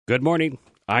Good morning.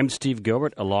 I'm Steve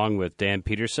Gilbert, along with Dan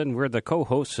Peterson. We're the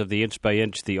co-hosts of the Inch by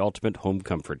Inch, the Ultimate Home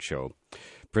Comfort Show.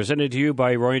 Presented to you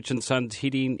by Roy & Sons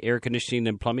Heating, Air Conditioning,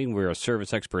 and Plumbing. We're a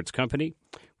service experts company.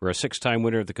 We're a 6-time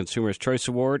winner of the Consumer's Choice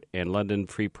Award and London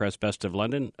Free Press Best of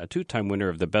London, a 2-time winner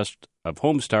of the Best of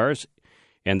Home Stars,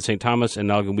 and St. Thomas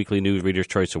and Elgin Weekly News Reader's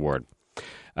Choice Award.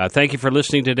 Thank you for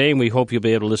listening today, and we hope you'll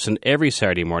be able to listen every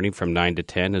Saturday morning from 9 to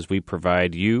 10 as we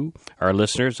provide you, our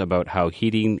listeners, about how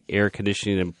heating, air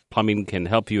conditioning, and plumbing can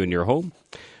help you in your home.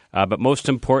 But most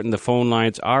important, the phone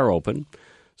lines are open,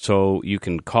 so you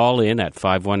can call in at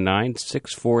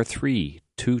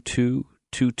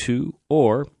 519-643-2222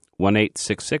 or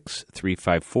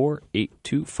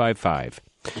 1-866-354-8255.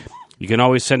 You can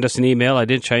always send us an email at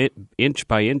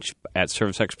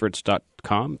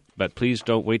inchbyinch@serviceexperts.com, but please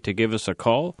don't wait to give us a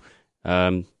call,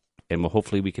 and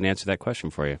hopefully we can answer that question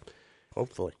for you.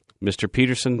 Hopefully. Mr.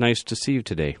 Peterson, nice to see you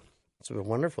today. It's a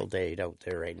wonderful day out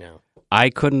there right now. I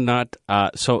could not.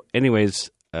 So anyways,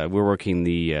 we're working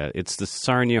it's the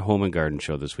Sarnia Home and Garden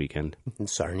Show this weekend. In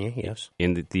Sarnia, yes.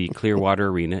 In the Clearwater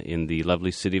Arena in the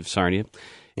lovely city of Sarnia.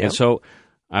 Yep. And so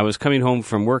I was coming home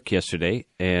from work yesterday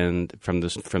and from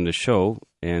the show,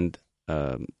 and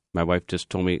my wife just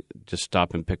told me just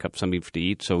stop and pick up something to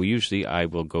eat. So usually I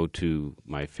will go to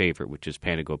my favorite, which is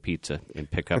Panago Pizza, and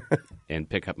pick up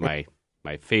my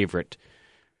favorite,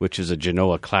 which is a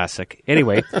Genoa Classic.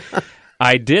 Anyway,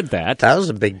 I did that. That was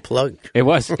a big plug. It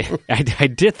was. I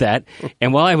did that,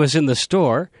 and while I was in the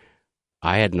store,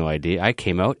 I had no idea. I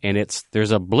came out, and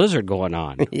there's a blizzard going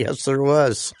on. Yes, there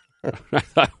was. I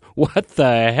thought, what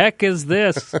the heck is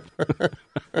this?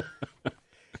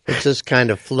 It just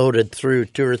kind of floated through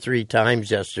 2 or 3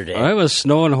 times yesterday. It was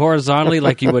snowing horizontally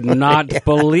like you would not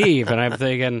believe. And I'm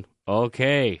thinking,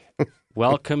 okay,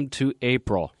 welcome to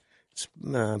April.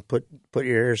 Put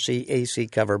your AC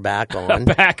cover back on.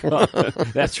 Back on.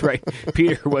 That's right.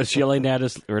 Peter was yelling at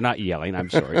us, or not yelling, I'm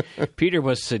sorry. Peter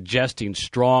was suggesting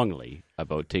strongly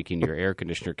about taking your air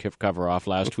conditioner cover off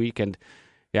last week, and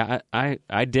yeah,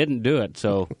 I didn't do it,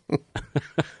 so.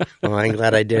 Well, I'm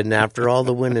glad I didn't. After all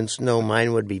the wind and snow,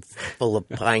 mine would be full of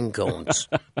pine cones.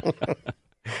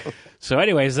 So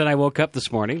anyways, then I woke up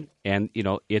this morning, and,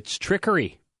 it's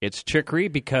trickery. It's trickery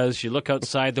because you look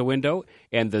outside the window,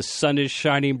 and the sun is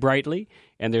shining brightly,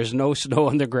 and there's no snow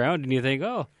on the ground, and you think,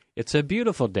 oh, it's a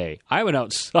beautiful day. I went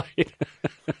outside,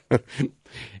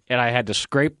 and I had to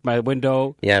scrape my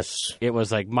window. Yes. It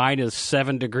was like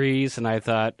 -7 degrees, and I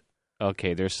thought,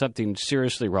 okay, there's something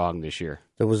seriously wrong this year.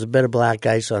 There was a bit of black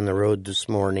ice on the road this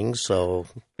morning, so...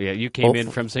 Yeah, you came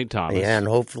in from St. Thomas. Yeah, and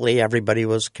hopefully everybody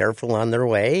was careful on their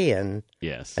way, and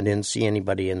yes. I didn't see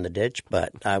anybody in the ditch,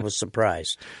 but I was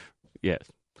surprised. Yes.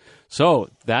 So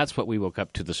that's what we woke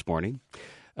up to this morning.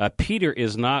 Peter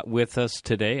is not with us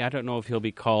today. I don't know if he'll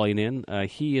be calling in.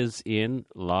 He is in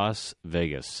Las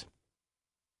Vegas.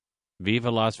 Viva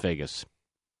Las Vegas.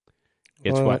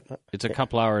 It's It's a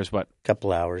couple hours, what?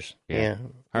 Couple hours, yeah.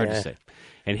 Hard to say.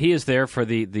 And he is there for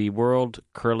the World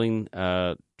Curling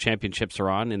Championships are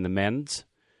on in the men's.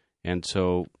 And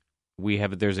so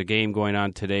there's a game going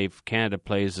on today. Canada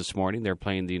plays this morning. They're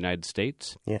playing the United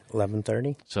States. Yeah,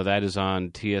 11:30. So that is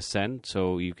on TSN.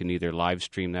 So you can either live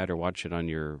stream that or watch it on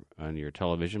your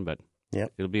television. But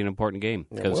It'll be an important game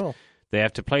because they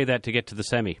have to play that to get to the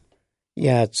semi.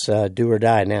 Yeah, it's do or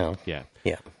die now. Yeah.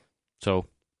 Yeah. So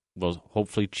we'll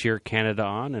hopefully cheer Canada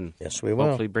on and yes, we will.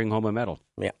 Hopefully bring home a medal.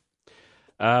 Yeah.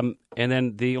 And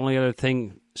then the only other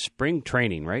thing, spring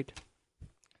training, right?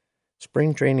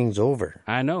 Spring training's over.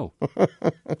 I know.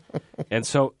 And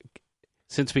so,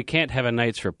 since we can't have a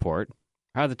Knights report,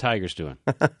 how are the Tigers doing?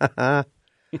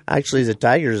 Actually, the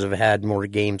Tigers have had more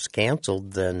games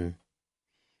canceled than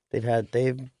they've had.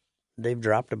 They've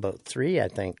dropped about 3, I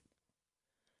think.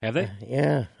 Have they?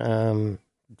 Yeah.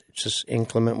 It's just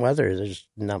inclement weather. There's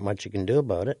not much you can do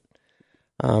about it.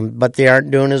 But they aren't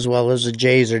doing as well as the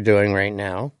Jays are doing right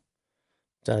now.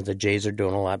 The Jays are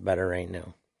doing a lot better right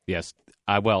now. Yes.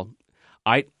 I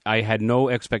had no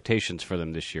expectations for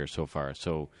them this year so far.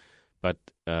 But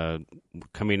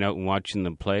coming out and watching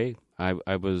them play,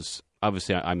 I was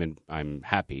obviously I'm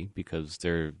happy because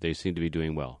they seem to be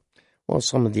doing well. Well,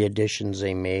 some of the additions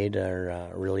they made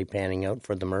are really panning out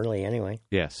for them early anyway.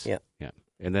 Yes. Yeah.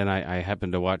 And then I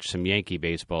happened to watch some Yankee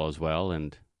baseball as well,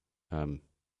 and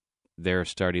they're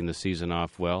starting the season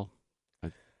off well.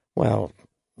 Well,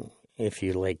 if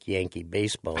you like Yankee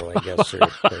baseball, I guess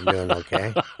they're doing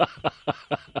okay.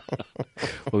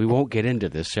 Well, we won't get into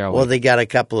this, shall we? Well, they got a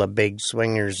couple of big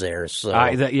swingers there. So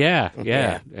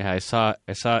yeah. I saw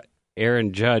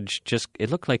Aaron Judge. It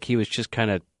looked like he was just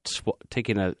kind of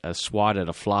taking a swat at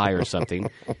a fly or something,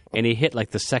 and he hit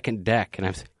like the second deck, and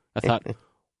I thought,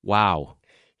 wow.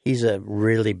 He's a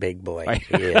really big boy. Right.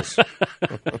 He is.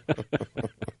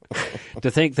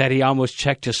 To think that he almost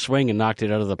checked his swing and knocked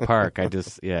it out of the park.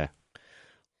 Yeah.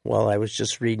 Well, I was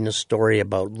just reading a story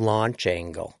about launch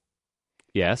angle,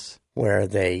 Yes. where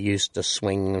they used to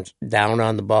swing down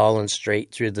on the ball and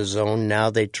straight through the zone. Now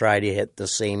they try to hit the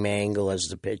same angle as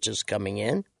the pitch is coming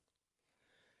in.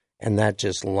 And that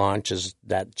just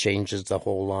changes the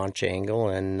whole launch angle,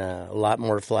 and a lot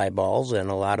more fly balls, and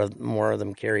more of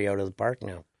them carry out of the park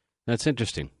now. That's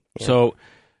interesting. Yeah. So,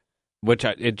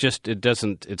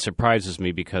 it surprises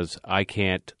me because I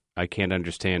can't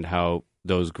understand how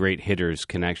those great hitters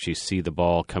can actually see the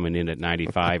ball coming in at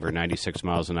 95 or 96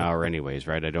 miles an hour anyways,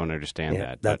 right? I don't understand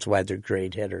that. That's why they're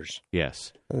great hitters.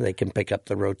 Yes. They can pick up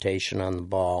the rotation on the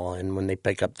ball, and when they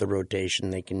pick up the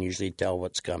rotation, they can usually tell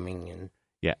what's coming. And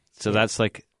yeah. So that's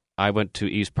like, I went to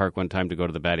East Park one time to go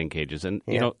to the batting cages, and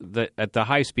you know, at the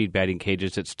high-speed batting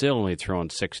cages, it's still only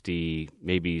throwing 60,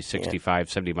 maybe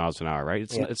 65, 70 miles an hour, right?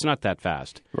 It's not that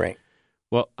fast. Right.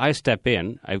 Well, I step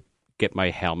in, I get my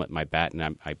helmet, my bat,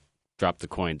 and I drop the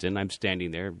coins in. I'm standing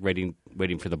there waiting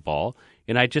for the ball,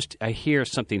 and I hear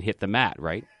something hit the mat,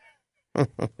 right?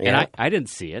 And I didn't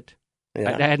see it.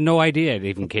 Yeah. I had no idea it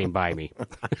even came by me.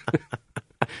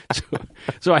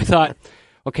 So I thought,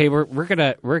 okay, we're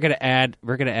gonna add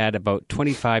about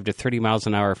 25 to 30 miles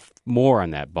an hour more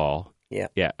on that ball. Yeah.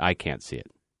 Yeah, I can't see it.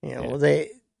 Yeah. Well,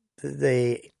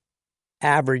 the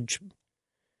average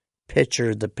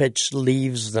pitcher, the pitch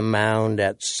leaves the mound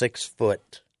at 6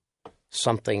 foot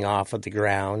something off of the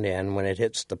ground, and when it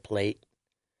hits the plate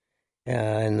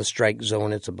in the strike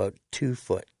zone, it's about 2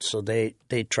 foot. So the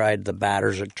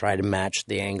batters try to match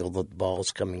the angle that the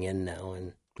ball's coming in now,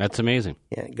 and That's amazing.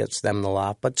 yeah, it gets them the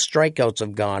loft. But strikeouts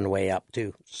have gone way up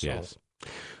too. So. Yes.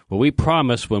 Well, we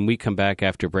promise when we come back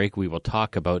after break, we will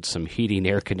talk about some heating,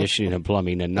 air conditioning, and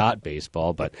plumbing, and not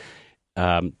baseball. But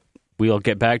we'll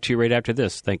get back to you right after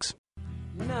this. Thanks.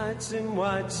 Nights in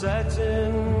white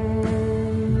satin,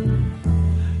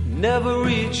 never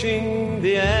reaching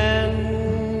the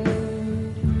end.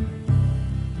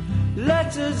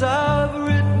 Letters I've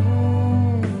written.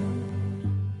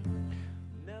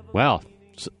 Well,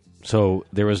 so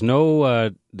there was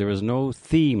no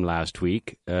theme last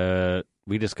week.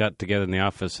 We just got together in the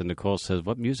office, and Nicole says,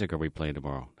 "What music are we playing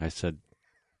tomorrow?" I said,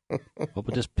 "Well,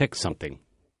 we'll just pick something."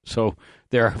 So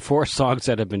there are 4 songs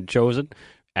that have been chosen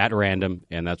at random,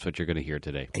 and that's what you're going to hear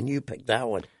today. And you picked that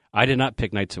one. I did not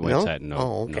pick Nights at White No? Satin. No.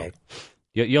 Oh, okay.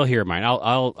 No. You'll hear mine.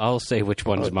 I'll say which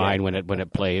one's mine when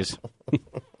it plays.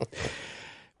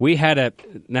 We had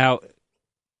now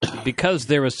because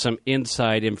there was some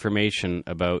inside information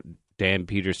about Dan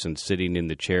Peterson sitting in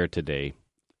the chair today.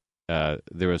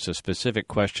 There was a specific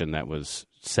question that was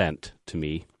sent to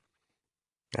me.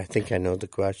 I think I know the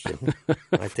question.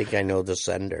 I think I know the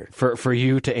sender. For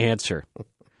you to answer.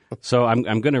 So I'm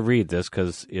going to read this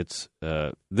because it's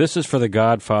this is for the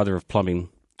godfather of plumbing.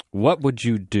 What would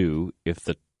you do if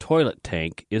the toilet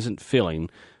tank isn't filling,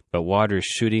 but water is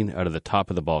shooting out of the top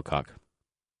of the ball cock?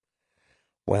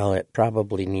 Well, it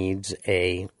probably needs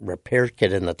a repair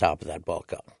kit in the top of that ball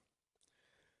cock.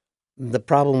 The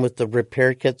problem with the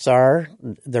repair kits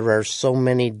there are so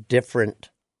many different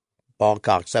ball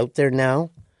cocks out there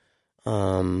now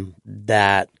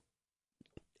that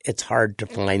it's hard to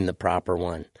find the proper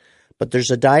one. But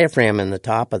there's a diaphragm in the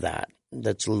top of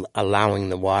that's allowing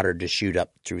the water to shoot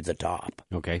up through the top.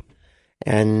 Okay.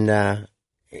 And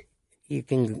you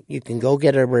can go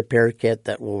get a repair kit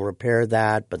that will repair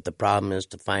that, but the problem is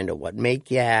to find out what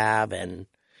make you have, and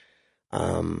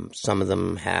some of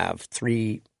them have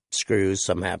 3 screws,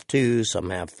 some have 2, some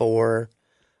have 4.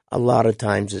 A lot of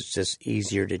times it's just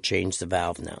easier to change the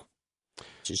valve now.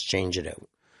 Just change it out.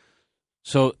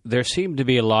 So there seem to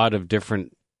be a lot of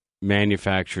different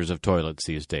manufacturers of toilets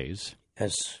these days.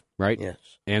 Yes. Right? Yes.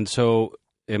 And so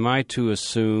am I to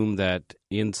assume that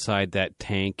inside that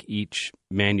tank, each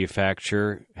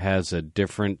manufacturer has a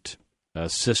different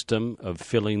system of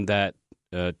filling that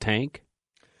tank?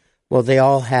 Well, they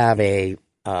all have a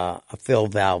fill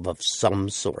valve of some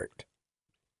sort.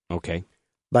 Okay.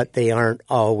 But they aren't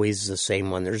always the same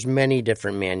one. There's many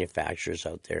different manufacturers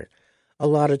out there. A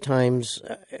lot of times,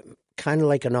 kind of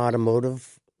like an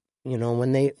automotive,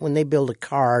 when they build a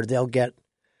car, they'll get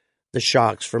the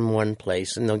shocks from one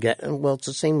place, and it's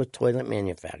the same with toilet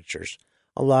manufacturers.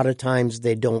 A lot of times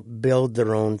they don't build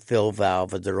their own fill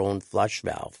valve or their own flush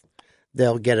valve.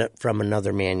 They'll get it from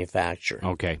another manufacturer.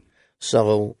 Okay.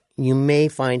 So you may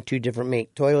find 2 different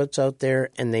make toilets out there,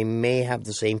 and they may have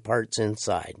the same parts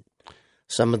inside.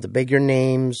 Some of the bigger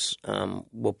names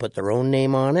will put their own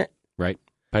name on it. Right.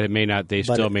 But it may not. They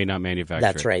But still may not manufacture.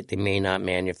 That's it. right. They may not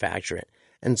manufacture it.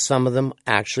 And some of them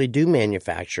actually do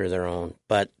manufacture their own.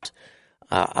 But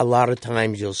a lot of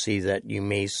times you'll see that you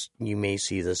may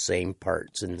see the same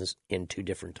parts in two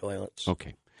different toilets.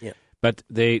 Okay. Yeah. But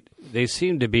they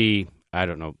seem to be, I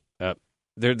don't know,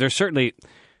 they're certainly,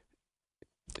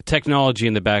 technology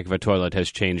in the back of a toilet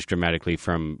has changed dramatically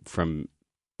from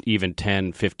even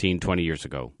 10, 15, 20 years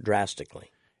ago. Drastically.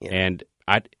 Yeah. And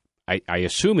I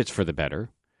assume it's for the better.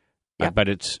 Yeah. But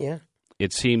it's Yeah.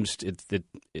 it seems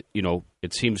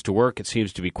it seems to work. It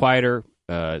seems to be quieter.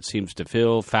 It seems to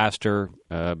fill faster.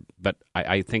 But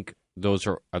I think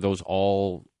are those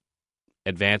all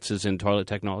advances in toilet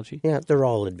technology? Yeah, they're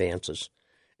all advances.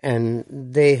 And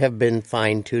they have been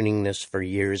fine-tuning this for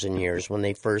years and years when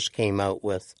they first came out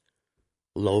with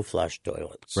low-flush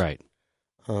toilets. Right.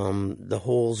 The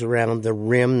holes around the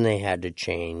rim they had to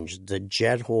change. The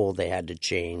jet hole they had to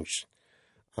change.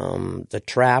 The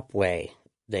trapway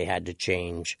they had to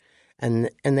change. And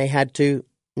they had to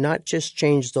not just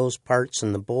change those parts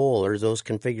in the bowl or those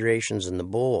configurations in the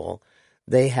bowl.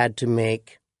 They had to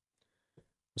make,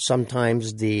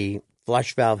 sometimes the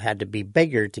flush valve had to be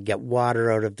bigger to get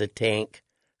water out of the tank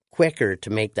quicker to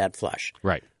make that flush.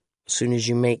 Right. As soon as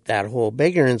you make that hole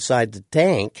bigger inside the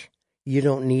tank, you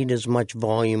don't need as much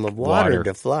volume of water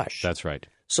to flush. That's right.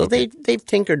 So Okay. they've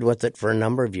tinkered with it for a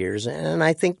number of years, and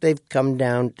I think they've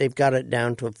got it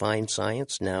down to a fine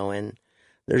science now, and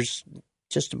there's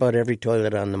just about every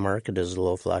toilet on the market is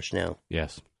low flush now.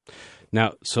 Yes.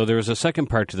 Now, so there was a second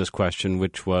part to this question,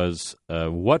 which was,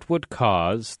 what would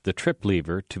cause the trip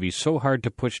lever to be so hard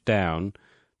to push down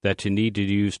that you need to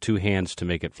use two hands to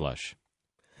make it flush?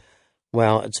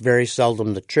 Well, it's very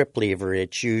seldom the trip lever.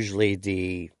 It's usually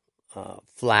the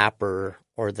flapper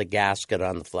or the gasket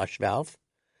on the flush valve.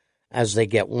 As they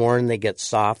get worn, they get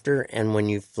softer, and when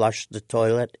you flush the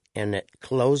toilet and it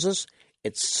closes,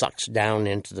 it sucks down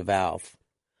into the valve.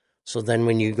 So then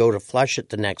when you go to flush it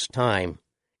the next time,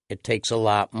 it takes a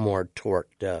lot more torque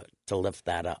to lift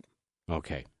that up.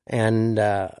 Okay. And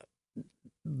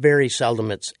very seldom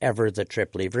it's ever the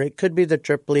trip lever. It could be the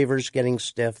trip lever's getting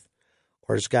stiff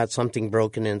or it's got something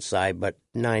broken inside, but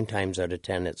 9 times out of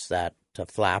 10 it's that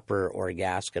flapper or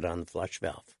gasket on the flush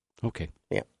valve. Okay.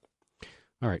 Yeah.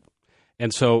 All right.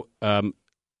 And so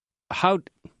how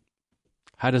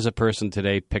does a person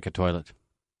today pick a toilet?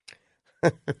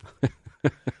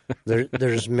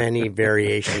 There's many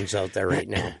variations out there right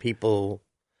now. People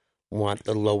want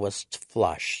the lowest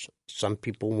flush. Some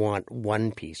people want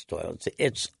one-piece toilets.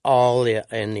 It's all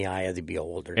in the eye of the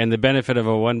beholder. And the benefit of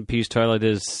a one-piece toilet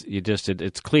is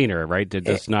it's cleaner, right?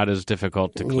 It's not as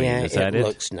difficult to clean. Yeah, Is that it? It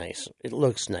looks nice. It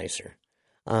looks nicer.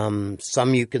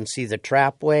 Some you can see the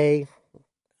trapway,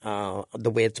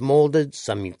 the way it's molded.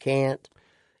 Some you can't.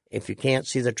 If you can't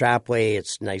see the trapway,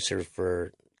 it's nicer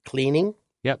for cleaning.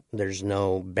 Yep. There's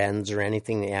no bends or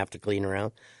anything that you have to clean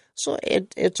around. So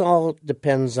it's all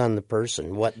depends on the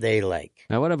person, what they like.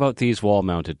 Now, what about these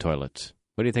wall-mounted toilets?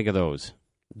 What do you think of those?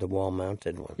 The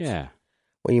wall-mounted ones. Yeah.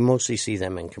 Well, you mostly see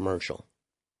them in commercial.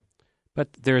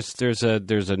 But there's a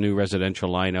new residential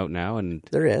line out now, and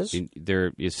There is.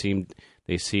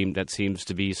 that seems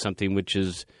to be something which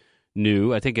is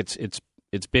new. I think it's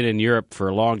been in Europe for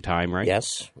a long time, right?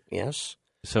 Yes.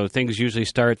 So things usually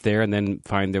start there and then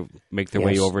make their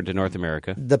way Yes. over to North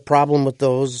America. The problem with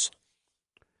those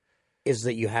is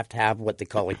that you have to have what they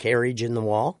call a carriage in the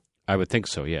wall I would think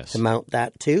so. Yes. to mount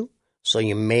that to. So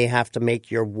you may have to make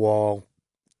your wall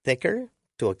thicker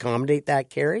to accommodate that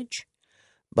carriage.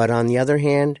 But on the other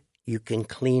hand, you can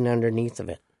clean underneath of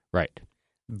it Right.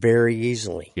 very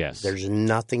easily. Yes. There's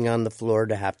nothing on the floor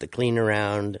to have to clean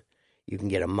around. You can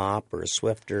get a mop or a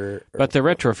Swifter. But the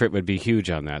retrofit would be huge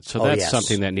on that. So Oh, that's yes,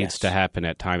 something that needs yes. to happen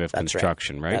at time of That's right.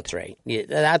 construction, right? That's right. Yeah,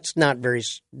 that's not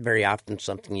very often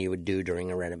something you would do during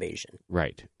a renovation.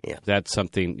 Right. Yeah. That's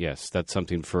something, yes, that's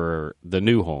something for the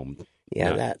new home.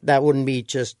 Yeah, Yeah. that wouldn't be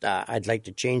just, I'd like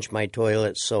to change my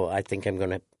toilet, so I think I'm going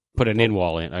to. Put an in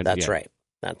wall in. That's yeah. right.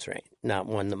 That's right. Not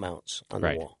one that mounts on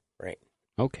Right. the wall. Right.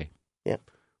 Okay. Yeah.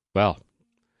 Well,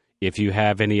 if you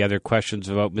have any other questions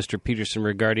about Mr. Peterson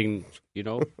regarding,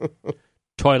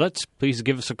 toilets, please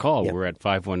give us a call. Yep. We're at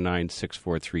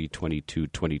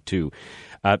 519-643-2222.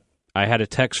 I had a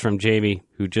text from Jamie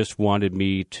who just wanted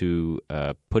me to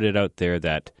put it out there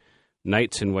that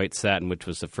Nights in White Satin, which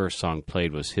was the first song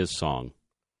played, was his song.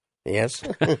 Yes.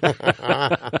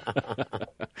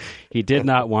 He did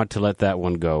not want to let that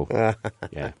one go.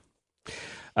 Yeah.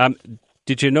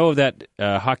 Did you know that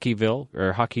Hockeyville,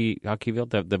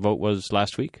 the vote was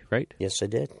last week, right? Yes, I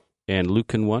did. And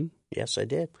Lucan won? Yes, I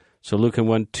did. So Lucan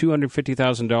won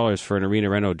 $250,000 for an arena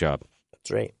reno job.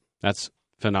 That's right. That's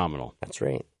phenomenal. That's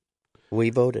right. We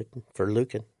voted for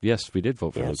Lucan. Yes, we did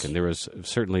vote for Yes. Lucan. There was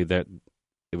certainly that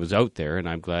it was out there, and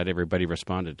I'm glad everybody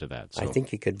responded to that. So. I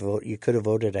think you could vote. You could have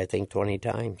voted, I think, 20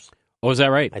 times. Oh, is that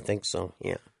right? I think so,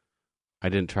 yeah. I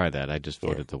didn't try that. I just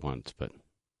voted the once, but.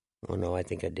 Oh, no, I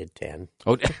think I did 10.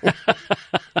 Oh,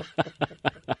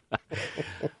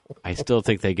 I still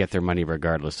think they get their money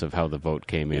regardless of how the vote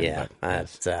came in. Yeah,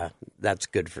 but, that's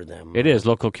good for them. it is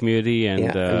local community,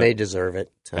 and, and they deserve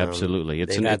it. Absolutely.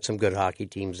 They've had some good hockey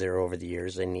teams there over the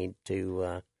years. They need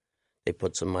to they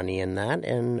put some money in that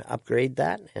and upgrade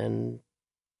that, and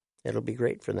it'll be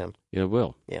great for them. It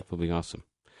will. Yeah. It'll be awesome.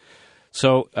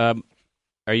 So,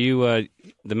 are you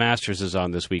the Masters is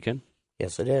on this weekend?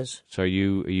 Yes, it is. So are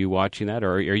you watching that,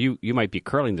 or are you might be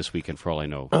curling this weekend for all I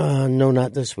know? No,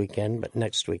 not this weekend, but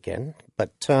next weekend.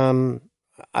 But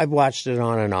I've watched it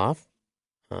on and off.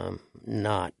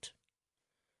 Not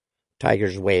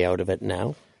Tiger's way out of it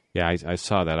now. Yeah, I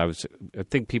saw that. I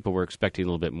think people were expecting a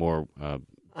little bit more.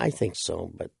 I think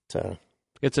so, but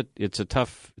it's a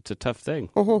tough thing.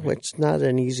 Oh, it's not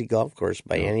an easy golf course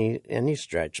by any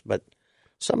stretch. But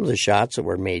some of the shots that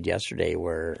were made yesterday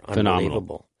were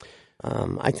unbelievable.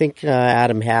 I think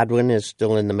Adam Hadwin is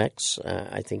still in the mix.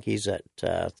 I think he's at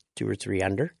 2 or 3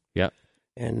 under. Yeah,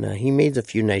 and he made a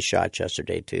few nice shots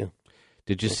yesterday too.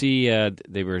 Did you see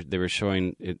they were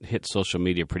showing it hit social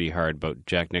media pretty hard about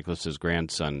Jack Nicklaus's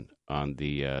grandson on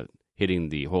the hitting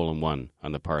the hole-in-one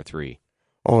on the par 3?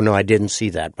 Oh no, I didn't see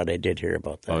that, but I did hear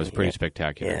about that. Oh, it was pretty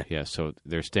spectacular. Yeah, so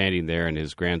they're standing there, and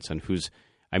his grandson, he's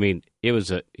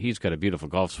got a beautiful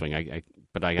golf swing.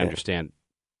 But I understand.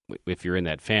 If you're in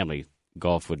that family,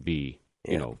 golf would be,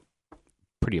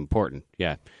 pretty important.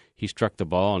 Yeah, he struck the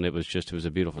ball, and it was a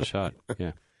beautiful shot.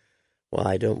 Yeah.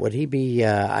 Well, would he be?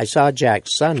 I saw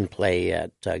Jack's son play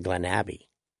at Glen Abbey.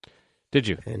 Did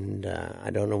you? And I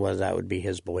don't know whether that would be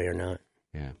his boy or not.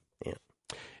 Yeah. Yeah.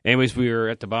 Anyways, we are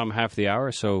at the bottom half of the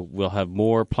hour, so we'll have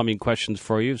more plumbing questions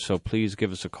for you. So please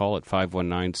give us a call at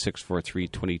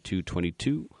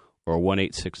 519-643-2222. or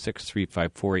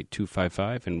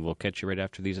 1-866-354-8255, and we'll catch you right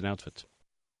after these announcements.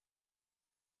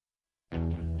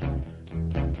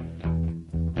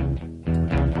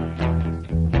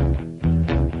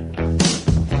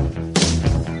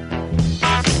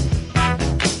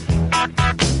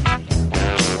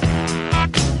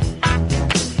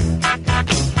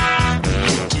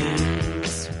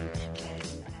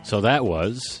 So that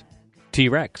was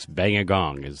T-Rex, Bang a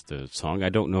Gong is the song. I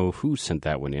don't know who sent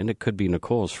that one in. It could be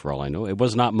Nicole's for all I know. It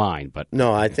was not mine, but...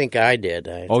 No, I think I did.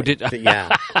 Yeah.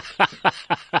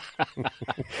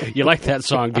 You like that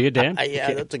song, do you, Dan?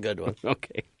 Yeah, that's a good one.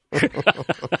 Okay.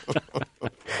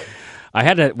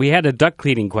 We had a duct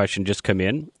cleaning question just come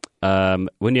in.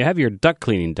 When you have your duct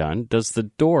cleaning done, does the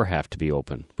door have to be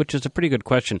open? Which is a pretty good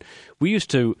question. We used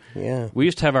to have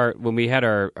when we had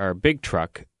our big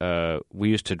truck, we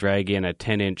used to drag in a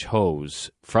 10-inch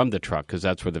hose from the truck because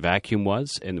that's where the vacuum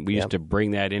was, and we used to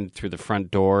bring that in through the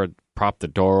front door, prop the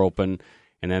door open,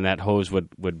 and then that hose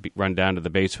would run down to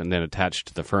the basement and then attach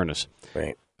to the furnace.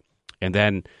 Right. And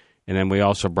then we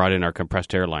also brought in our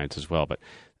compressed air lines as well, but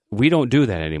we don't do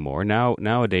that anymore.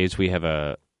 Nowadays we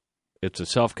have it's a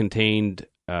self-contained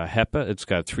HEPA. It's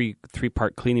got a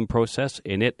three-part cleaning process,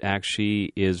 and it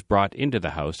actually is brought into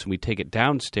the house, and we take it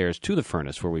downstairs to the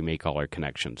furnace where we make all our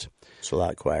connections. It's a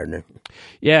lot quieter.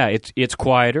 Yeah, it's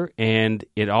quieter, and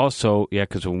it also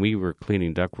because when we were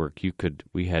cleaning ductwork, we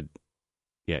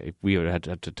would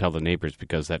have to tell the neighbors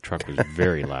because that truck was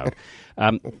very loud.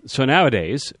 So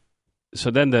nowadays,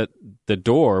 then the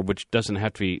door, which doesn't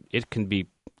have to be,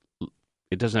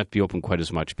 it doesn't have to be open quite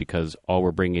as much because all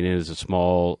we're bringing in is a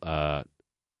small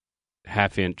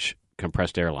half-inch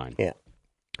compressed air line. Yeah.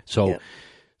 So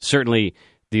certainly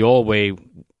the old way,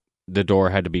 the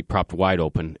door had to be propped wide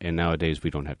open, and nowadays we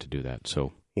don't have to do that.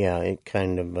 So yeah, it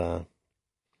kind of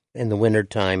in the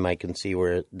wintertime, I can see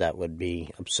where that would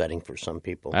be upsetting for some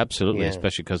people. Absolutely,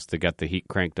 especially because they got the heat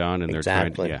cranked on and they're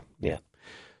trying to, yeah.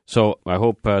 So I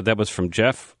hope that was from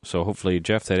Jeff. So hopefully,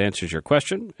 Jeff, that answers your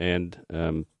question.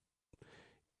 And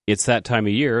it's that time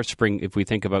of year, spring. If we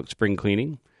think about spring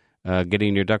cleaning,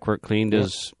 getting your ductwork cleaned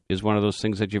is one of those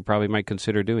things that you probably might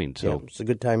consider doing. So it's a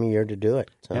good time of year to do it.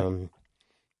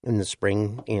 In the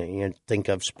spring, you think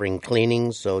of spring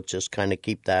cleaning, so just kind of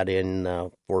keep that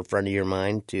in forefront of your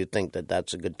mind to think that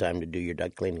that's a good time to do your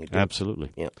duct cleaning.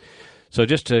 Absolutely. Yeah. So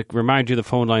just to remind you, the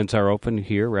phone lines are open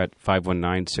here at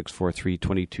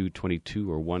 519-643-2222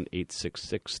 or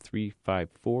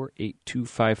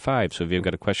 1-866-354-8255. So if you've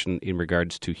got a question in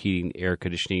regards to heating, air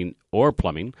conditioning, or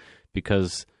plumbing,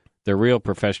 because the real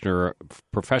professional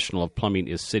of plumbing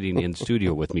is sitting in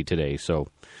studio with me today. So,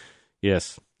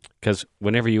 yes, Because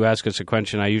whenever you ask us a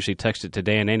question, I usually text it to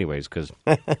Dan anyways, because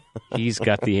he's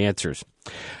got the answers.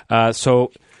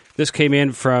 So this came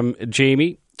in from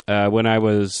Jamie. When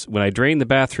I drain the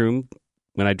bathtub,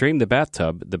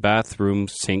 the bathroom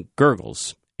sink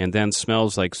gurgles and then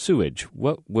smells like sewage.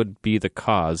 What would be the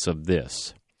cause of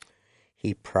this?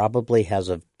 He probably has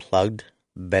a plugged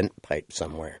vent pipe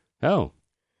somewhere. Oh.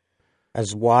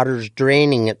 As water's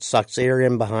draining, it sucks air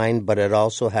in behind, but it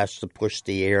also has to push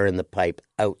the air in the pipe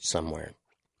out somewhere.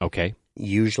 Okay.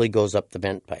 Usually goes up the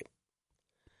vent pipe.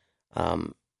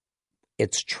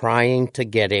 It's trying to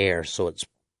get air, so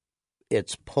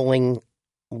it's pulling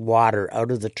water out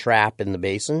of the trap in the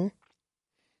basin.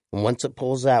 And once it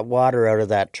pulls that water out of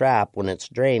that trap, when it's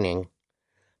draining,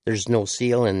 there's no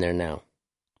seal in there now.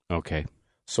 Okay.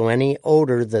 So any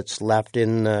odor that's left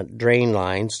in the drain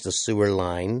lines, the sewer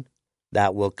line,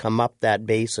 that will come up that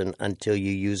basin until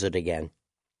you use it again.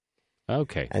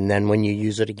 Okay. And then when you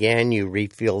use it again, you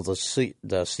refill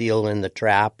the seal in the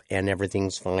trap, and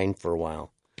everything's fine for a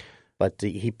while. But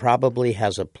he probably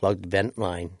has a plugged vent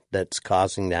line that's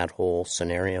causing that whole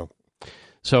scenario.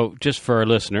 So just for our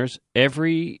listeners,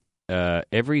 every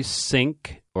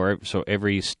sink, so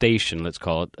every station, let's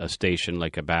call it a station,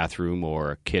 like a bathroom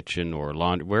or a kitchen or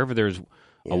laundry, wherever there's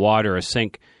a water, a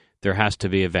sink, there has to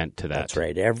be a vent to that. That's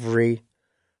right. Every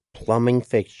plumbing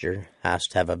fixture has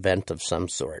to have a vent of some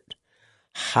sort.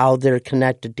 How they're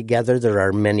connected together, there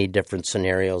are many different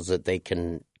scenarios that they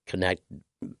can connect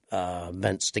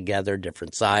vents together,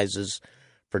 different sizes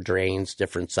for drains,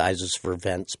 different sizes for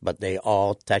vents, but they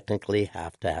all technically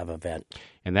have to have a vent.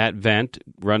 And that vent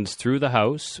runs through the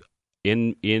house,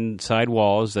 inside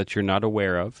walls that you're not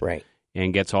aware of. Right.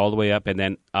 And gets all the way up and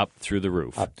then up through the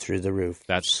roof. Up through the roof.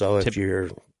 That's so if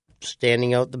you're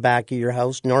standing out the back of your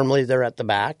house, normally they're at the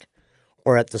back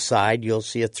or at the side, you'll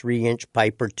see a 3-inch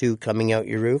pipe or two coming out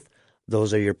your roof.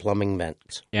 Those are your plumbing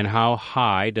vents. And how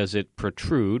high does it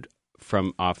protrude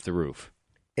from off the roof?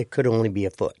 It could only be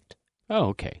a foot. Oh,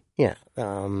 okay. Yeah.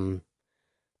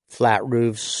 Flat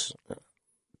roofs,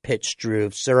 pitched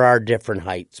roofs, there are different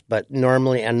heights, but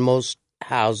normally in most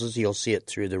houses you'll see it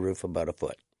through the roof about a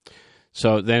foot.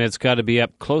 So then it's got to be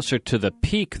up closer to the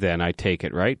peak then, I take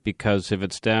it, right? Because if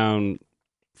it's down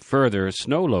further,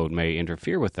 snow load may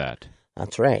interfere with that.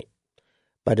 That's right.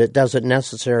 But it doesn't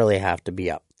necessarily have to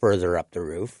be up further up the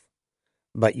roof.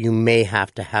 But you may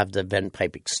have to have the vent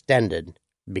pipe extended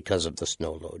because of the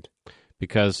snow load.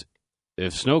 Because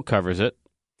if snow covers it,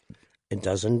 it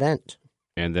doesn't vent.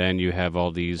 And then you have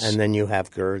all these... And then you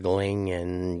have gurgling,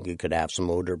 and you could have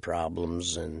some odor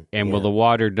problems. And will the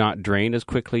water not drain as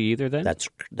quickly either then?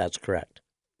 That's correct.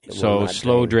 So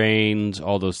slow drains,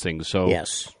 all those things. So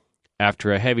yes.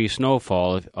 After a heavy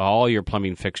snowfall, if all your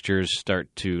plumbing fixtures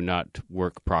start to not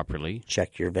work properly...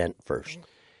 Check your vent first.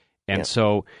 And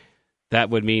so that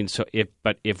would mean...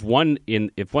 if one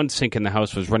sink in the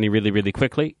house was running really, really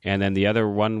quickly, and then the other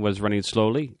one was running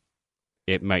slowly...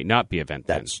 It might not be a vent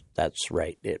then. That's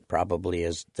right. It probably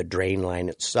is. The drain line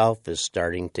itself is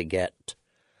starting to get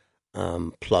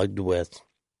plugged with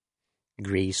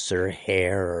grease or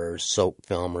hair or soap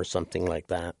film or something like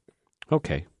that.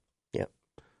 Okay. Yeah.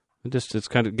 It's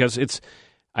kind of because it's.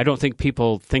 I don't think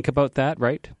people think about that,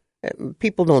 right?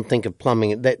 People don't think of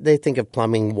plumbing. They think of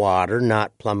plumbing water,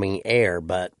 not plumbing air.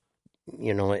 But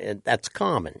that's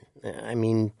common. I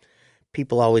mean,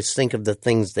 people always think of the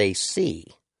things they see.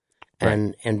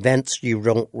 Right. And vents you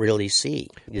don't really see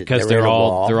because they're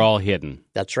all hidden.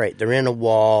 That's right. They're in a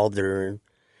wall. They're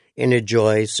in a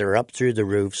joist. They're up through the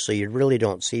roof, so you really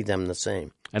don't see them the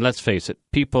same. And let's face it,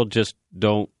 people just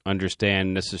don't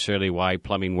understand necessarily why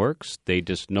plumbing works. They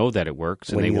just know that it works,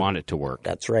 and they want it to work.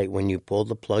 That's right. When you pull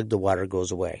the plug, the water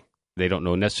goes away. They don't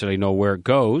necessarily know where it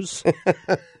goes.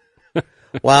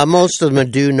 Well, most of them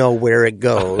do know where it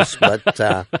goes, but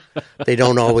they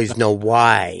don't always know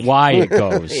why. Why it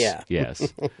goes? Yeah.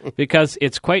 Yes, because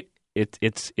it's quite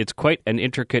an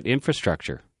intricate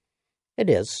infrastructure. It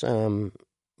is.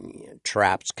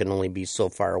 Traps can only be so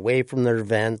far away from their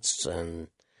vents, and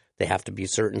they have to be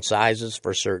certain sizes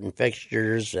for certain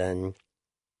fixtures, and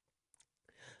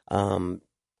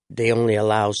they only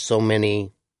allow so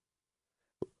many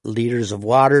liters of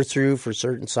water through for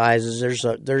certain sizes.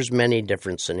 There's many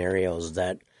different scenarios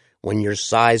that when you're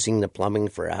sizing the plumbing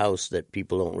for a house that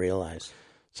people don't realize.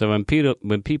 So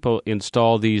when people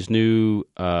install these new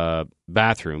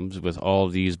bathrooms with all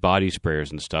these body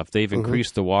sprayers and stuff, they've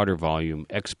increased the water volume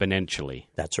exponentially.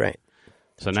 That's right.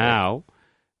 So now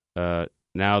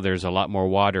there's a lot more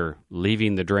water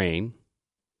leaving the drain,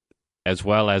 as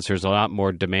well as there's a lot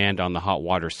more demand on the hot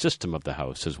water system of the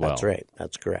house as well. That's right.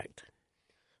 That's correct.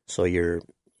 So your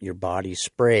body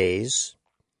sprays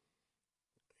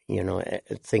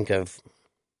think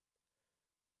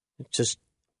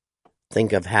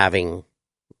of having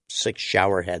 6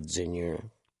 shower heads in your...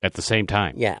 At the same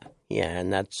time. Yeah,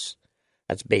 and that's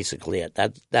basically it.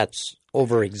 That's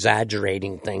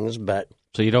over-exaggerating things, but...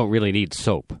 So you don't really need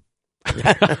soap.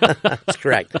 That's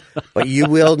correct. But you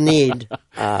will need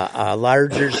a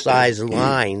larger size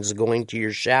lines going to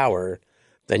your shower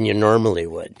than you normally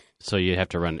would. So you have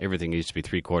to run, everything needs to be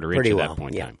 3/4 inch Pretty at well, that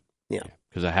point in time. Yeah.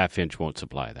 Because a 1/2 inch won't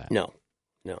supply that. No.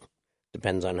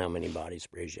 Depends on how many body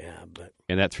sprays you have. But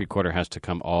And that 3/4 has to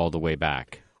come all the way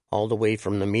back. all the way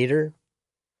from the meter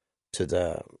to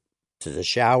the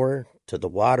shower to the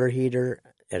water heater,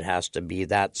 it has to be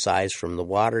that size from the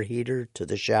water heater to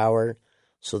the shower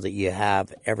so that you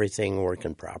have everything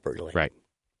working properly. Right.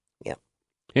 Yeah.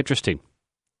 Interesting.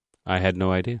 I had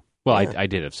no idea. Well, Yeah. I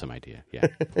did have some idea, yeah.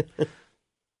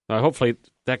 Hopefully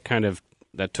that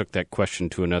took that question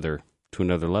to another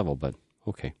level, but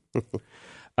okay.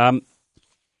 Our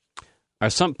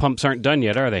sump pumps aren't done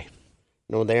yet, are they?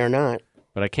 No, they are not.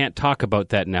 But I can't talk about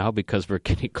that now because we're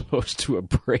getting close to a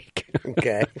break.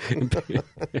 Okay.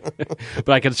 But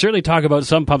I can certainly talk about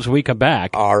sump pumps when we come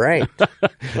back. All right.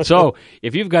 So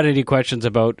if you've got any questions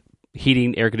about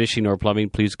heating, air conditioning, or plumbing,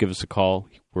 please give us a call.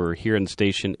 We're here in the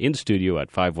station, in studio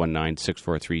at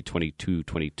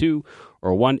 519-643-2222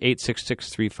 or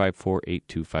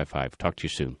 1-866-354-8255. Talk to you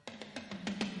soon.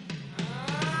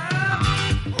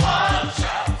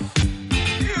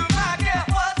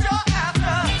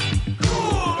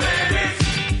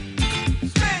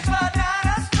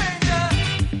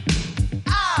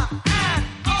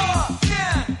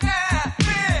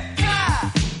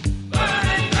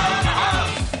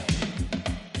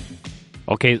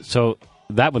 Okay, so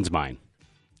that one's mine.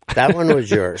 That one was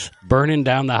yours. Burning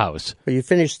down the house. Well, you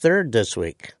finished third this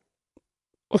week.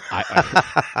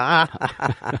 I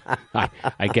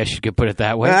guess you could put it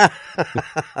that way.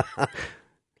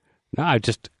 No,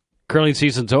 curling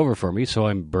season's over for me, so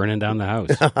I'm burning down the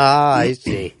house. I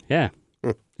see. Yeah.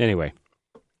 Anyway,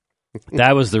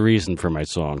 that was the reason for my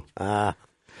song.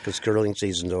 Because curling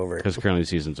season's over. Because curling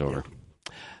season's over.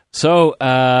 So,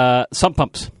 sump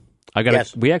pumps.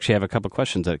 Yes. We actually have a couple of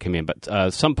questions that came in,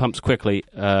 but sump pumps quickly.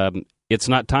 It's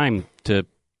not time for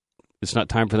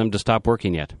them to stop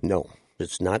working yet. No,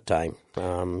 it's not time.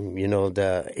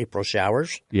 The April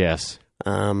showers. Yes.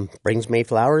 Brings May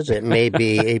flowers. It may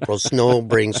be April snow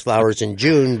brings flowers in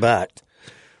June, but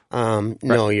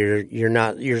no, you're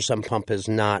not. Your sump pump is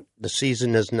not. The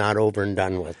season is not over and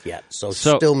done with yet. So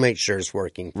still make sure it's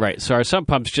working. Right. So our sump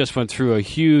pumps just went through a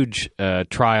huge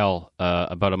trial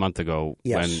about a month ago.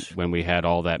 Yes. when we had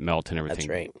all that melt and everything. That's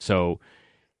right. So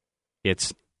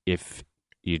it's if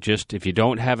you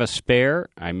don't have a spare,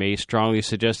 I may strongly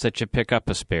suggest that you pick up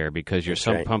a spare because your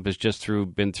sump pump has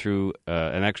been through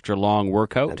an extra long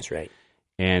workout. That's right.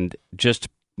 And just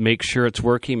make sure it's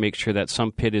working. Make sure that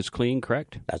sump pit is clean,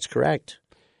 correct? That's correct.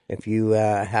 If you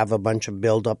have a bunch of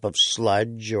buildup of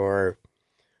sludge or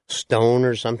stone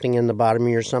or something in the bottom of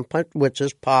your sump pump, which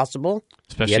is possible.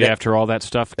 Especially after all that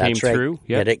stuff came through.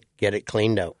 Yep. Get it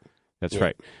cleaned out. That's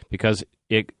right. Because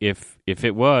if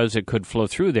it was, it could flow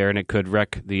through there and it could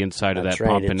wreck the inside of that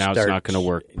pump, and now it's not going to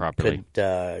work properly. It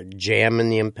could jam in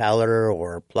the impeller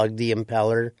or plug the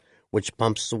impeller, which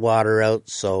pumps the water out,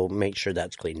 so make sure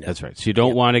that's cleaned out. That's right. So you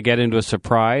don't want to get into a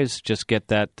surprise. Just get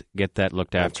that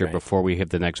looked after before we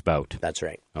hit the next bout. That's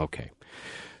right. Okay.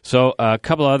 So a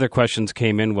couple of other questions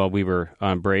came in while we were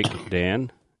on break,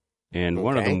 Dan, and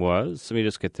one of them was, let me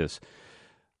just get this.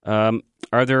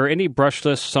 Are there any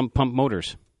brushless sump pump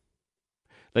motors?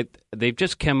 Like they've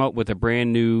just come out with a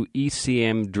brand new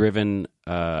ECM-driven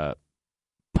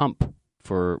pump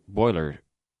for boiler.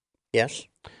 Yes.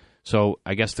 So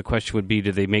I guess the question would be,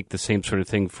 do they make the same sort of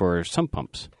thing for sump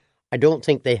pumps? I don't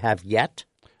think they have yet.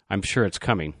 I'm sure it's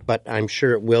coming. But I'm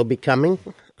sure it will be coming.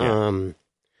 Yeah.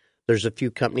 There's a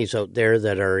few companies out there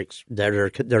that are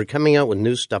coming out with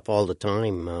new stuff all the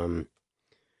time.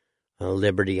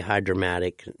 Liberty,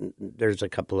 Hydromatic. There's a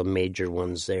couple of major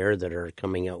ones there that are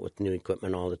coming out with new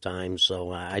equipment all the time.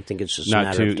 So I think it's just a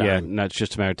matter of time. Yeah, not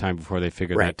just a matter of time before they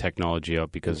figure that technology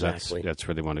out, because that's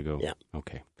where they want to go. Yeah.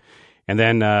 Okay. And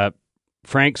then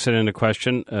Frank sent in a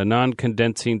question: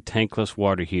 non-condensing tankless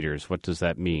water heaters. What does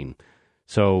that mean?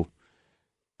 So,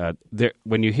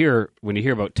 when you hear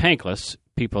about tankless,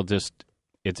 people just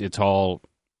it's all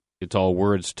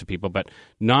words to people. But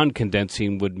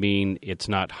non-condensing would mean it's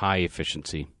not high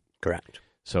efficiency. Correct.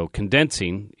 So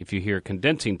condensing, if you hear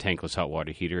condensing tankless hot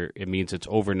water heater, it means it's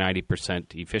over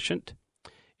 90% efficient.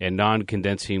 And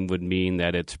non-condensing would mean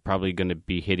that it's probably going to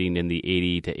be hitting in the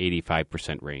 80 to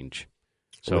 85% range.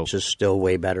 So, which is still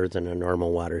way better than a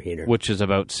normal water heater. which is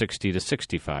about 60 to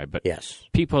 65. But Yes.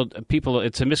 people,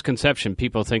 it's a misconception.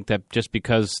 People think that just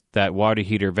because that water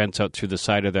heater vents out through the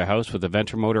side of their house with a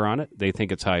venter motor on it, they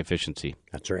think it's high efficiency,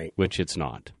 That's right. which it's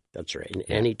not. That's right. And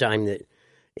anytime that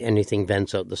anything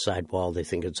vents out the side wall, they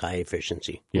think it's high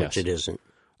efficiency, Yes. which it isn't.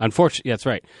 Unfortunately, that's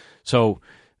right. So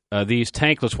these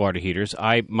tankless water heaters,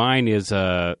 mine's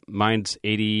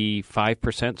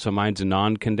 85%, so mine's a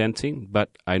non-condensing. But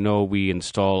I know we're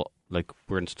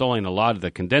installing a lot of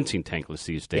the condensing tankless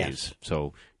these days. Yes.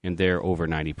 So and they're over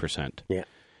 90%. Yeah.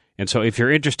 And so if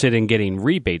you're interested in getting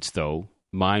rebates, though,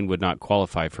 mine would not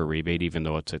qualify for rebate, even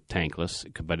though it's a tankless,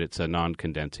 but it's a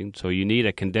non-condensing. So you need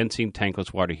a condensing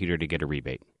tankless water heater to get a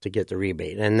rebate. To get the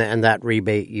rebate. And that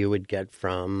rebate you would get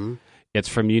from... It's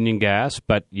from Union Gas,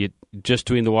 but just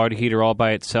doing the water heater all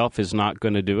by itself is not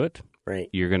going to do it. Right.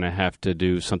 You're going to have to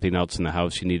do something else in the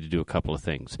house. You need to do a couple of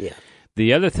things. Yeah.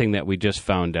 The other thing that we just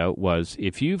found out was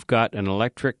if you've got an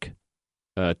electric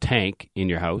tank in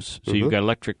your house, so you've got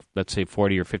electric, let's say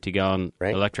 40 or 50-gallon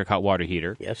electric hot water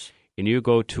heater, Yes. and you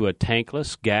go to a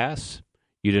tankless gas,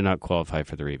 you do not qualify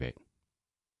for the rebate.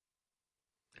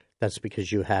 That's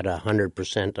because you had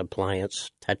 100% appliance,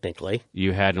 technically.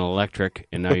 You had an electric,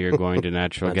 and now you're going to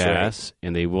natural That's gas,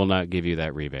 and they will not give you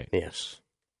that rebate. Yes.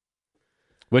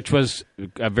 It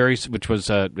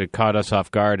caught us off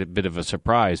guard, a bit of a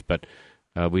surprise, but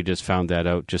we just found that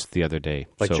out just the other day.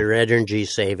 But your energy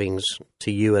savings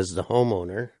to you as the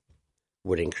homeowner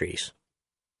would increase.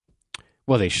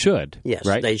 Well, they should. Yes,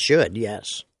 right? they should,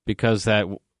 yes. Because that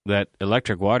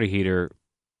electric water heater,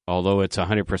 although it's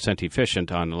 100%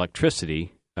 efficient on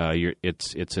electricity,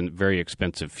 it's a very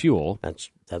expensive fuel.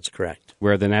 That's correct.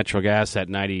 Where the natural gas at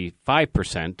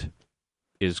 95%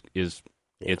 is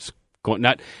it's going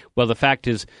not. Well, the fact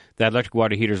is that electric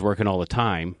water heater is working all the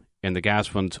time, and the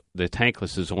gas ones, the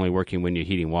tankless, is only working when you're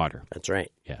heating water. That's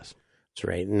right. Yes, that's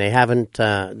right. And they haven't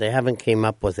came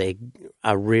up with a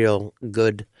real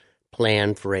good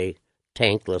plan for a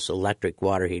tankless electric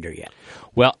water heater yet.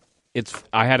 Well,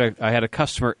 I had a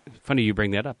customer. Funny you bring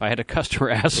that up. I had a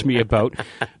customer ask me about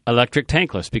electric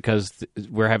tankless because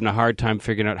we're having a hard time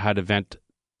figuring out how to vent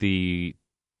the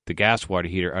gas water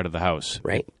heater out of the house.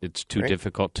 Right. It's too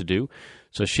difficult to do.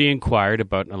 So she inquired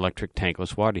about an electric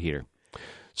tankless water heater.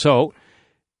 So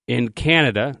in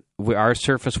Canada, our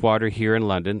surface water here in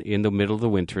London in the middle of the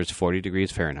winter is 40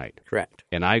 degrees Fahrenheit. Correct.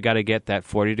 And I got to get that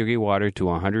 40-degree water to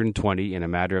 120 in a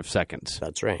matter of seconds.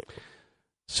 That's right.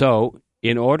 So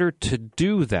in order to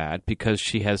do that, because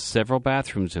she has several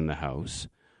bathrooms in the house,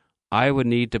 I would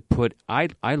need to put...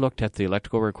 I looked at the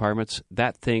electrical requirements.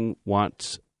 That thing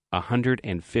wants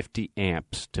 150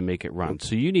 amps to make it run.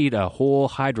 So you need a whole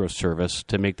hydro service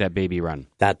to make that baby run.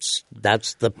 That's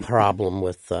the problem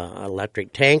with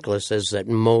electric tankless is that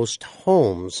most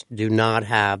homes do not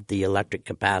have the electric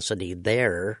capacity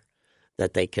there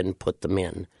that they can put them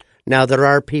in. Now, there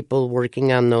are people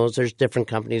working on those. There's different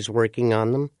companies working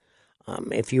on them.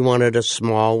 If you wanted a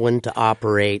small one to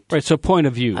operate... Right, so point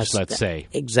of use, let's say.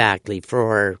 Exactly,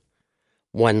 for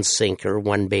one sink or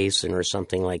one basin or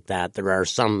something like that. There are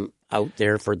some out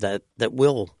there for that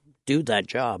will do that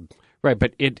job. Right,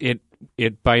 but it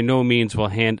by no means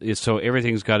will so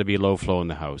everything's got to be low flow in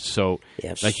the house. So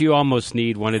yes. Like you almost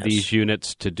need one of these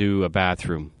units to do a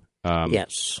bathroom.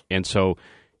 Yes. And so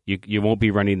you won't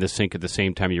be running the sink at the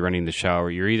same time you're running the shower.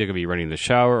 You're either going to be running the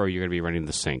shower or you're going to be running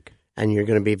the sink. And you're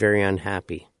going to be very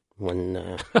unhappy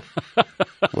when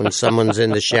someone's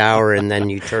in the shower and then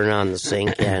you turn on the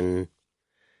sink and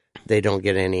they don't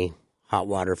get any hot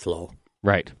water flow.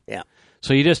 Right. Yeah.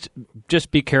 So you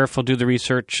just be careful. Do the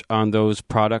research on those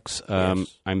products.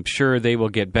 Yes. I'm sure they will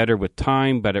get better with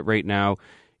time, but right now,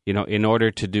 in order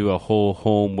to do a whole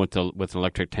home with an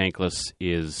electric tankless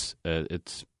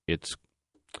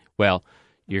well,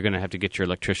 you're going to have to get your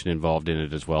electrician involved in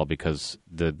it as well because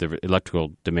the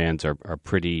electrical demands are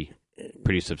pretty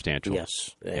substantial. Yes,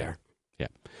 they are. Yeah.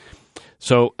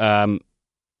 So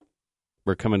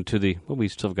we're coming to we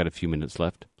still have got a few minutes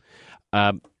left.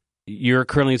 Your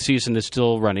curling season is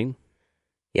still running.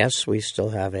 Yes, we still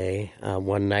have a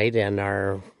one night and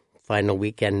our final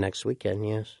weekend next weekend,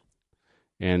 yes.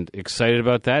 And excited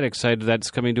about that? Excited that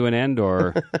it's coming to an end,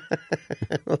 or?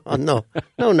 No,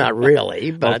 not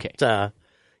really. But, okay.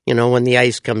 When the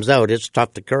ice comes out, it's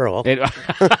tough to curl.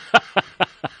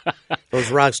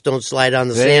 Those rocks don't slide on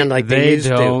the sand like they used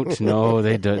to. No,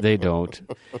 they don't.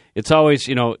 It's always,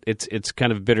 it's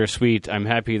kind of bittersweet. I'm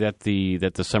happy that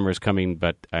the summer is coming,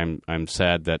 but I'm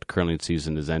sad that curling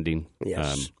season is ending.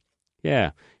 Yes.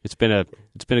 Yeah, it's been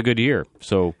a good year.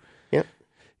 So. Yep.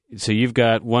 So you've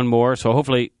got one more. So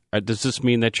hopefully, does this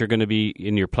mean that you're going to be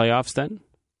in your playoffs then?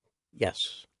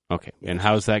 Yes. Okay. And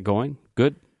how's that going?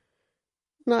 Good?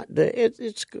 Not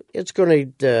it's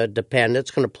going to depend.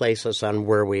 It's going to place us on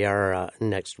where we are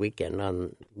next weekend,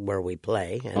 on where we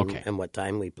play and what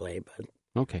time we play. But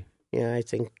okay. Yeah, I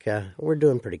think we're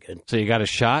doing pretty good. So you got a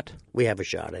shot? We have a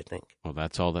shot, I think. Well,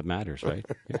 that's all that matters, right?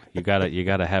 Yeah. You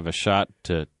gotta have a shot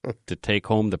to take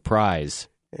home the prize.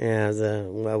 Yeah,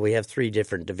 we have 3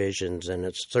 different divisions, and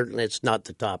it's not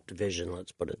the top division.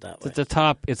 Let's put it that way.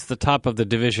 It's the top of the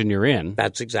division you're in.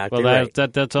 That's exactly right. Well,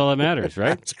 that's all that matters,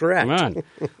 right? That's correct. Come on,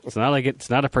 it's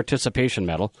not a participation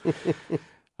medal.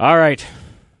 All right,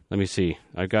 let me see.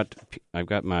 I've got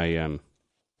my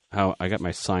I got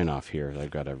my sign off here.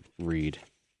 I've got to read.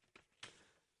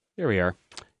 Here we are.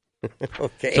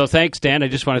 Okay. So thanks, Dan. I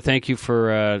just want to thank you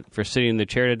for sitting in the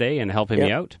chair today and helping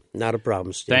me out. Not a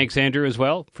problem, Steve. Thanks, Andrew, as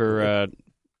well, for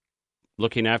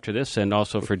looking after this, and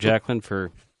also for Jacqueline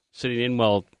for sitting in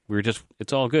while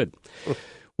it's all good.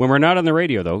 When we're not on the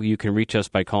radio, though, you can reach us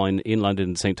by calling in London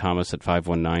and St. Thomas at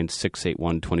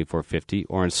 519-681-2450,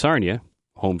 or in Sarnia,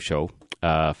 home show,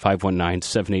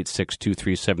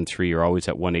 519-786-2373. You're always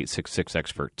at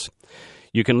 1-866-EXPERTS.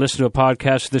 You can listen to a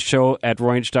podcast of the show at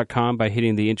royinch.com by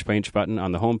hitting the inch-by-inch button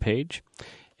on the homepage.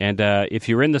 And if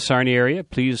you're in the Sarnia area,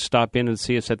 please stop in and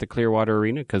see us at the Clearwater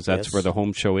Arena, because that's where the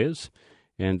home show is.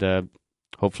 And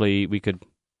hopefully you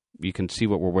can see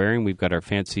what we're wearing. We've got our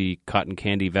fancy cotton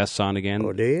candy vests on again.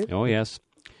 Oh, do you? Oh, yes.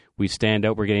 We stand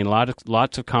out. We're getting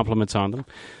lots of compliments on them.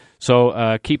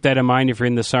 So keep that in mind if you're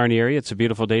in the Sarnia area. It's a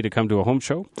beautiful day to come to a home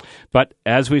show. But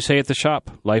as we say at the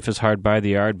shop, life is hard by the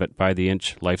yard, but by the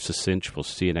inch, life's a cinch. We'll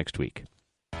see you next week.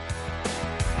 It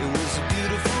was a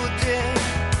beautiful day.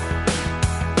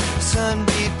 The sun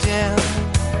beat down.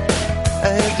 I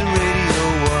had the radio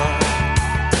on.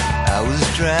 I was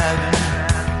driving